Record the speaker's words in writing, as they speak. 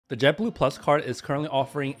The JetBlue Plus card is currently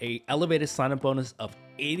offering a elevated sign-up bonus of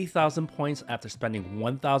 80,000 points after spending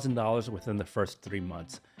 $1,000 within the first 3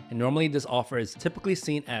 months. And normally this offer is typically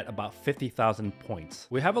seen at about 50,000 points.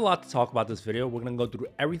 We have a lot to talk about this video. We're gonna go through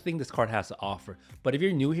everything this card has to offer. But if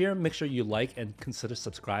you're new here, make sure you like and consider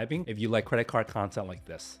subscribing if you like credit card content like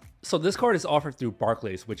this. So this card is offered through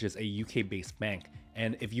Barclays, which is a UK-based bank.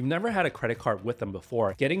 And if you've never had a credit card with them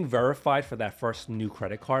before, getting verified for that first new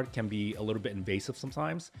credit card can be a little bit invasive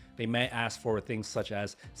sometimes. They may ask for things such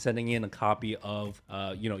as sending in a copy of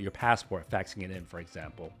your passport, faxing it in, for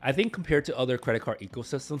example. I think compared to other credit card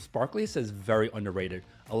ecosystems, Barclays is very underrated.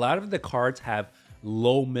 A lot of the cards have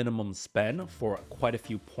low minimum spend for quite a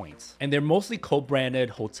few points. And they're mostly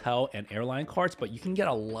co-branded hotel and airline cards, but you can get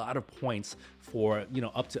a lot of points for,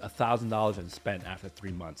 up to $1,000 in spend after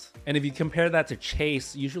 3 months. And if you compare that to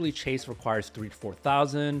Chase, usually Chase requires 3,000 to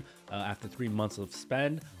 4,000 after 3 months of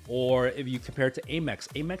spend. Or if you compare it to Amex,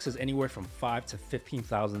 Amex is anywhere from $5,000 to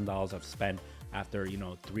 $15,000 of spend after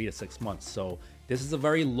 3 to 6 months. So this is a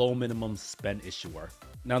very low minimum spend issuer.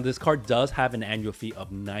 Now this card does have an annual fee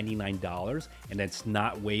of $99 and it's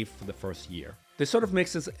not waived for the first year. This sort of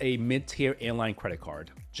makes this a mid-tier airline credit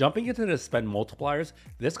card. Jumping into the spend multipliers,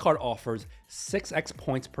 this card offers 6x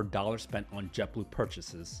points per dollar spent on JetBlue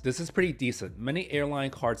purchases. This is pretty decent. Many airline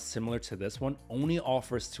cards similar to this one only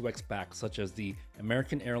offers 2x back, such as the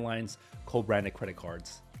American Airlines co-branded credit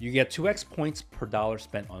cards. You get 2x points per dollar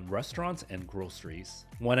spent on restaurants and groceries,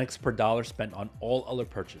 1x per dollar spent on all other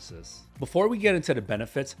purchases. Before we get into the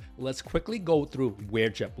benefits, let's quickly go through where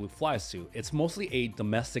JetBlue flies to. It's mostly a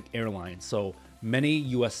domestic airline, so many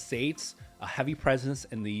US states, a heavy presence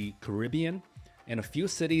in the Caribbean, and a few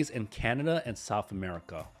cities in Canada and South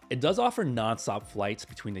America. It does offer non-stop flights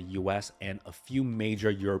between the US and a few major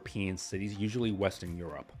European cities, usually Western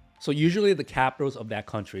Europe. So usually the capitals of that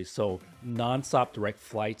country, so non-stop direct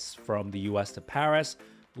flights from the US to Paris,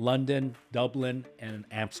 London, Dublin, and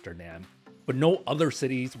Amsterdam, but no other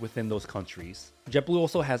cities within those countries. JetBlue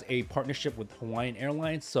also has a partnership with Hawaiian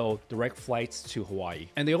Airlines, so direct flights to Hawaii.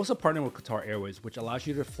 And they also partner with Qatar Airways, which allows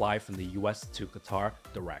you to fly from the US to Qatar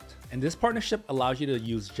direct. And this partnership allows you to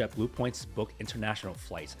use JetBlue points to book international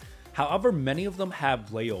flights. However, many of them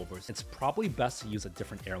have layovers. It's probably best to use a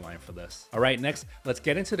different airline for this. All right, next, let's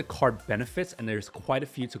get into the card benefits, and there's quite a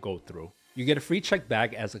few to go through. You get a free checked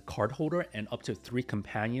bag as a card holder and up to 3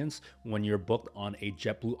 companions when you're booked on a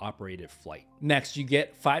JetBlue operated flight. Next, you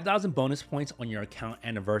get 5,000 bonus points on your account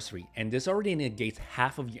anniversary, and this already negates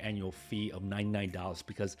half of your annual fee of $99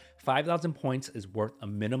 because 5,000 points is worth a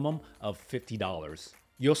minimum of $50.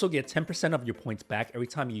 You also get 10% of your points back every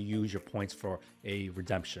time you use your points for a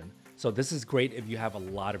redemption. So this is great if you have a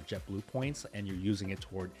lot of JetBlue points and you're using it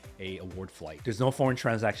toward a award flight. There's no foreign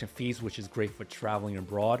transaction fees, which is great for traveling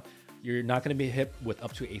abroad. You're not going to be hit with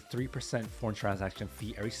up to a 3% foreign transaction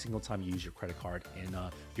fee every single time you use your credit card in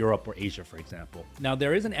Europe or Asia, for example. Now,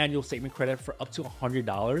 there is an annual statement credit for up to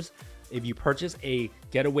 $100 if you purchase a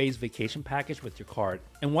Getaways vacation package with your card.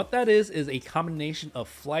 And what that is a combination of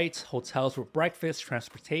flights, hotels with breakfast,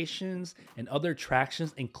 transportations, and other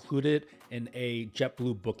attractions included in a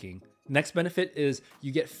JetBlue booking. Next benefit is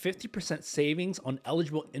you get 50% savings on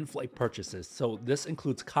eligible in-flight purchases. So this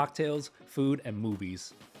includes cocktails, food, and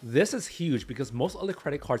movies. This is huge because most other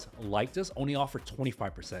credit cards like this only offer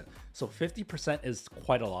 25%. So 50% is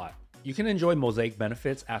quite a lot. You can enjoy Mosaic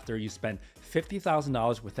benefits after you spend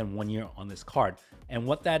 $50,000 within 1 year on this card. And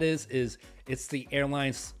what that is it's the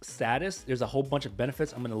airline's status. There's a whole bunch of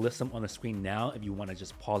benefits. I'm going to list them on the screen now if you want to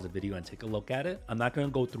just pause the video and take a look at it. I'm not going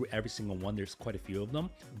to go through every single one. There's quite a few of them,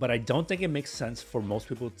 but I don't think it makes sense for most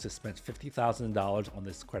people to spend $50,000 on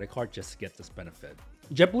this credit card just to get this benefit.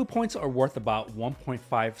 JetBlue points are worth about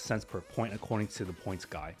 1.5 cents per point according to the points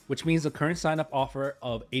guy, which means the current sign-up offer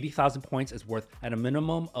of 80,000 points is worth at a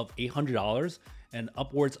minimum of $800 and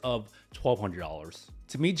upwards of $1,200.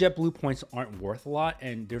 To me, JetBlue points aren't worth a lot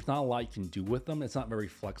and there's not a lot you can do with them. It's not very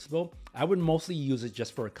flexible. I would mostly use it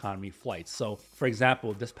just for economy flights. So for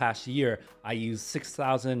example, this past year, I used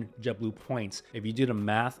 6,000 JetBlue points. If you do the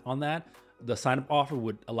math on that, the sign-up offer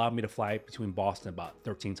would allow me to fly between Boston about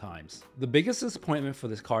 13 times. The biggest disappointment for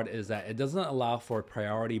this card is that it doesn't allow for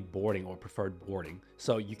priority boarding or preferred boarding.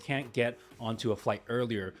 So you can't get onto a flight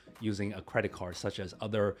earlier using a credit card such as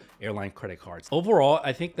other airline credit cards. Overall,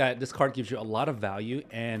 I think that this card gives you a lot of value,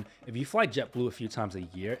 and if you fly JetBlue a few times a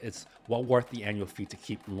year, it's well worth the annual fee to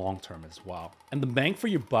keep long-term as well. And the bang for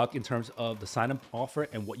your buck in terms of the sign-up offer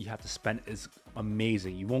and what you have to spend is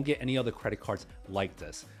amazing. You won't get any other credit cards like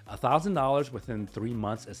this. $1,000 within 3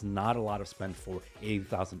 months is not a lot of spend for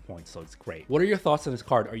 80,000 points, so it's great. What are your thoughts on this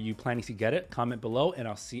card? Are you planning to get it? Comment below, and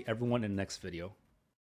I'll see everyone in the next video.